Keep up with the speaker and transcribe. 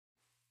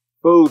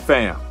Food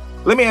fam,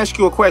 let me ask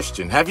you a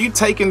question. Have you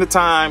taken the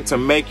time to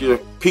make your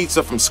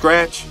pizza from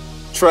scratch?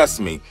 Trust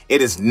me,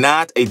 it is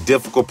not a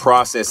difficult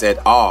process at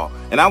all.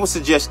 And I would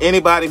suggest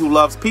anybody who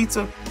loves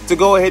pizza to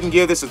go ahead and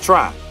give this a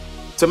try.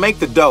 To make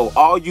the dough,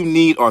 all you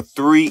need are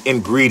 3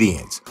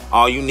 ingredients.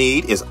 All you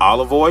need is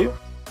olive oil,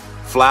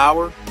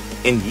 flour,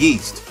 and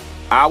yeast.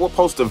 I will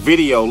post a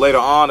video later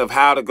on of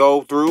how to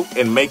go through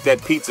and make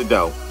that pizza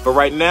dough. But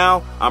right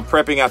now, I'm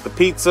prepping out the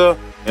pizza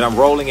and I'm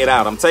rolling it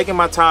out. I'm taking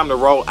my time to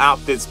roll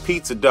out this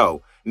pizza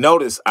dough.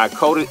 Notice I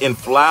coated in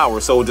flour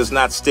so it does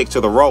not stick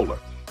to the roller.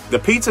 The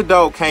pizza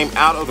dough came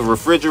out of the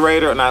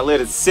refrigerator and I let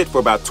it sit for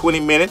about 20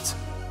 minutes,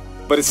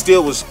 but it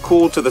still was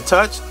cool to the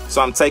touch, so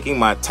I'm taking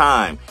my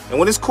time. And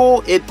when it's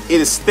cool, it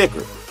is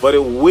thicker, but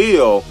it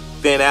will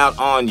thin out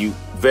on you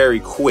very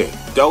quick.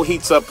 Dough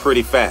heats up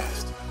pretty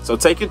fast. So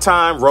take your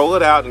time, roll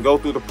it out, and go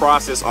through the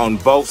process on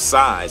both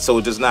sides so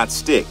it does not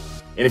stick.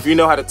 And if you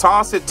know how to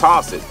toss it,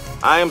 toss it.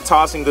 I am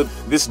tossing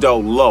this dough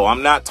low.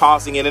 I'm not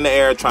tossing it in the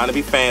air trying to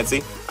be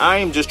fancy. I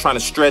am just trying to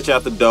stretch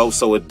out the dough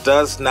so it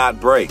does not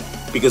break,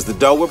 because the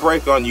dough will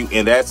break on you,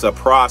 and that's a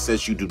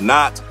process you do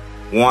not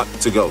want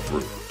to go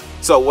through.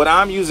 So what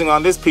I'm using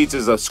on this pizza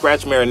is a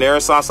scratch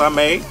marinara sauce I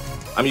made.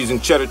 I'm using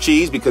cheddar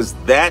cheese because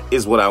that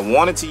is what I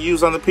wanted to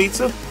use on the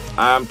pizza.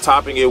 I'm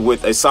topping it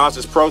with a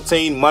sausage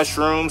protein,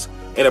 mushrooms,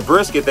 and a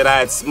brisket that I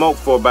had smoked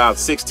for about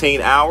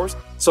 16 hours.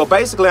 So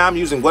basically I'm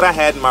using what I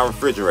had in my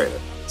refrigerator.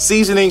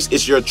 Seasonings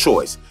is your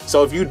choice.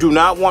 So if you do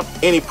not want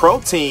any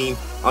protein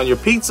on your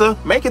pizza,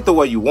 make it the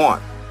way you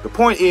want. The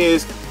point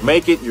is,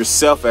 make it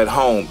yourself at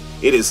home.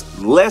 It is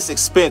less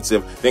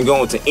expensive than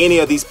going to any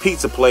of these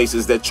pizza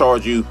places that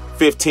charge you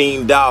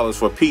 $15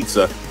 for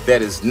pizza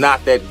that is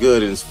not that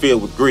good and is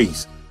filled with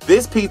grease.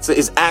 This pizza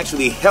is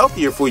actually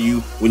healthier for you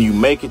when you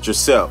make it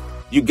yourself.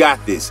 You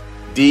got this.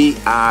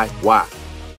 DIY.